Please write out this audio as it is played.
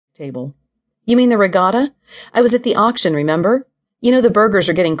table. "You mean the regatta? I was at the auction, remember? You know the burgers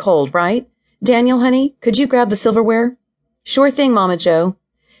are getting cold, right? Daniel, honey, could you grab the silverware?" "Sure thing, Mama Joe."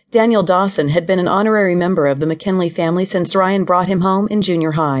 Daniel Dawson had been an honorary member of the McKinley family since Ryan brought him home in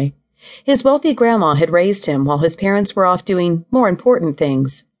junior high. His wealthy grandma had raised him while his parents were off doing more important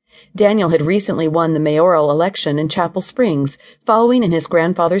things. Daniel had recently won the mayoral election in Chapel Springs, following in his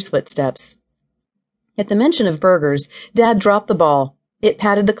grandfather's footsteps. At the mention of burgers, Dad dropped the ball. It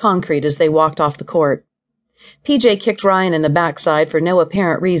patted the concrete as they walked off the court. PJ kicked Ryan in the backside for no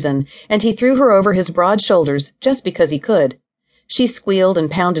apparent reason, and he threw her over his broad shoulders just because he could. She squealed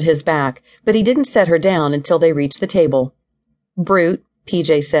and pounded his back, but he didn't set her down until they reached the table. "Brute,"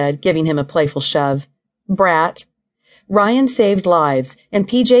 PJ said, giving him a playful shove. "Brat." Ryan saved lives, and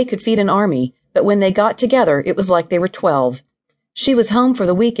PJ could feed an army, but when they got together, it was like they were 12. She was home for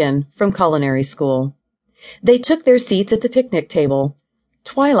the weekend from culinary school. They took their seats at the picnic table.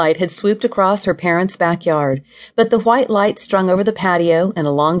 Twilight had swooped across her parents' backyard, but the white lights strung over the patio and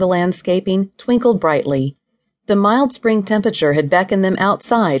along the landscaping twinkled brightly. The mild spring temperature had beckoned them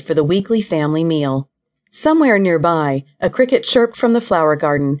outside for the weekly family meal. Somewhere nearby, a cricket chirped from the flower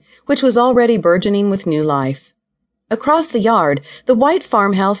garden, which was already burgeoning with new life. Across the yard, the white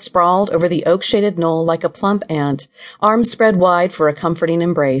farmhouse sprawled over the oak-shaded knoll like a plump ant, arms spread wide for a comforting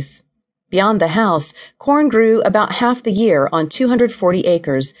embrace. Beyond the house, corn grew about half the year on 240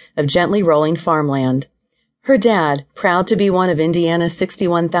 acres of gently rolling farmland. Her dad, proud to be one of Indiana's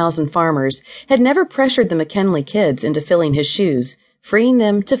 61,000 farmers, had never pressured the McKinley kids into filling his shoes, freeing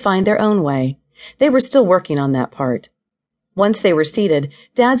them to find their own way. They were still working on that part. Once they were seated,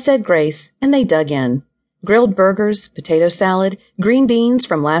 Dad said grace, and they dug in. Grilled burgers, potato salad, green beans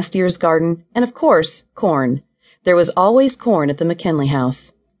from last year's garden, and of course, corn. There was always corn at the McKinley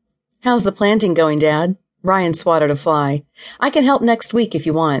house. "How's the planting going, Dad?" Ryan swatted a fly. "I can help next week if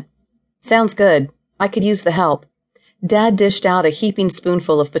you want." "Sounds good. I could use the help." Dad dished out a heaping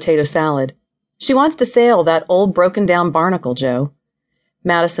spoonful of potato salad. "She wants to sail that old broken-down barnacle, Joe."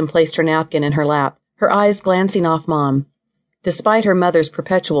 Madison placed her napkin in her lap, her eyes glancing off Mom. Despite her mother's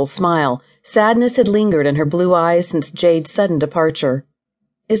perpetual smile, sadness had lingered in her blue eyes since Jade's sudden departure.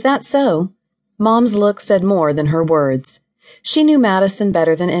 "Is that so?" Mom's look said more than her words. She knew Madison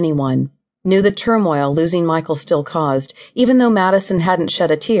better than anyone, knew the turmoil losing Michael still caused, even though Madison hadn't shed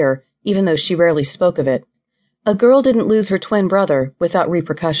a tear, even though she rarely spoke of it. A girl didn't lose her twin brother without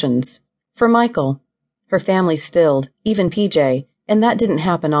repercussions. For Michael, her family stilled, even PJ, and that didn't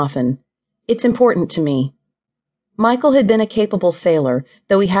happen often. "It's important to me." Michael had been a capable sailor,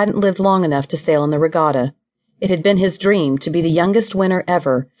 though he hadn't lived long enough to sail in the regatta. It had been his dream to be the youngest winner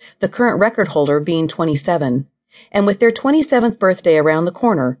ever, the current record holder being 27. And with their 27th birthday around the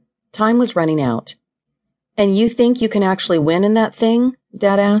corner, time was running out. "And you think you can actually win in that thing?"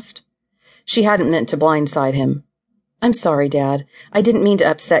 Dad asked. She hadn't meant to blindside him. "I'm sorry, Dad. I didn't mean to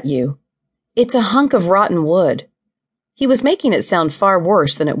upset you." "It's a hunk of rotten wood." He was making it sound far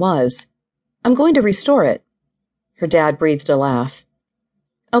worse than it was. "I'm going to restore it." Her dad breathed a laugh.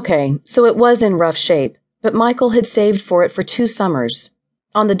 "Okay, so it was in rough shape, but Michael had saved for it for 2 summers.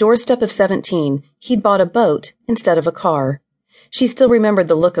 On the doorstep of 17, he'd bought a boat instead of a car. She still remembered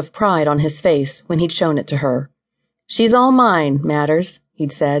the look of pride on his face when he'd shown it to her. "She's all mine, Matters,"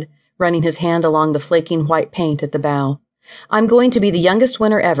 he'd said, running his hand along the flaking white paint at the bow. "I'm going to be the youngest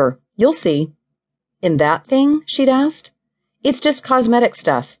winner ever. You'll see." "In that thing?" she'd asked. "It's just cosmetic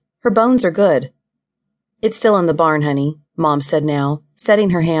stuff. Her bones are good." "It's still in the barn, honey," Mom said now,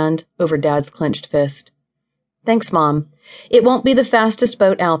 setting her hand over Dad's clenched fist. "Thanks, Mom. It won't be the fastest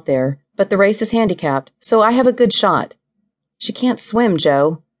boat out there, but the race is handicapped, so I have a good shot." "She can't swim,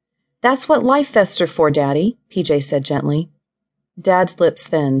 Joe." "That's what life vests are for, Daddy," PJ said gently. Dad's lips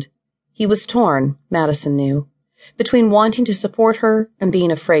thinned. He was torn, Madison knew, between wanting to support her and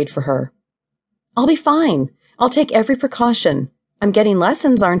being afraid for her. "I'll be fine. I'll take every precaution. I'm getting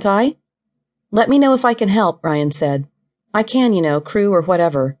lessons, aren't I?" "Let me know if I can help," Ryan said. "I can, you know, crew or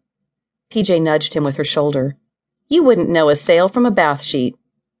whatever." PJ nudged him with her shoulder. "You wouldn't know a sail from a bath sheet."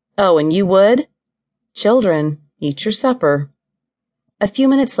 "Oh, and you would?" "Children, eat your supper." A few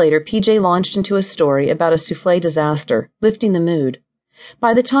minutes later, PJ launched into a story about a souffle disaster, lifting the mood.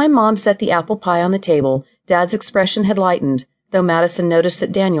 By the time Mom set the apple pie on the table, Dad's expression had lightened, though Madison noticed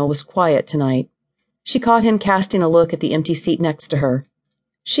that Daniel was quiet tonight. She caught him casting a look at the empty seat next to her.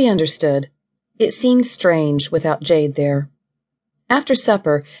 She understood. It seemed strange without Jade there. After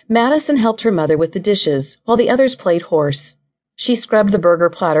supper, Madison helped her mother with the dishes while the others played horse. She scrubbed the burger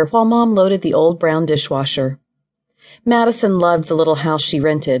platter while Mom loaded the old brown dishwasher. Madison loved the little house she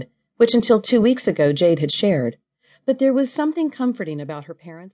rented, which until 2 weeks ago Jade had shared, but there was something comforting about her parents'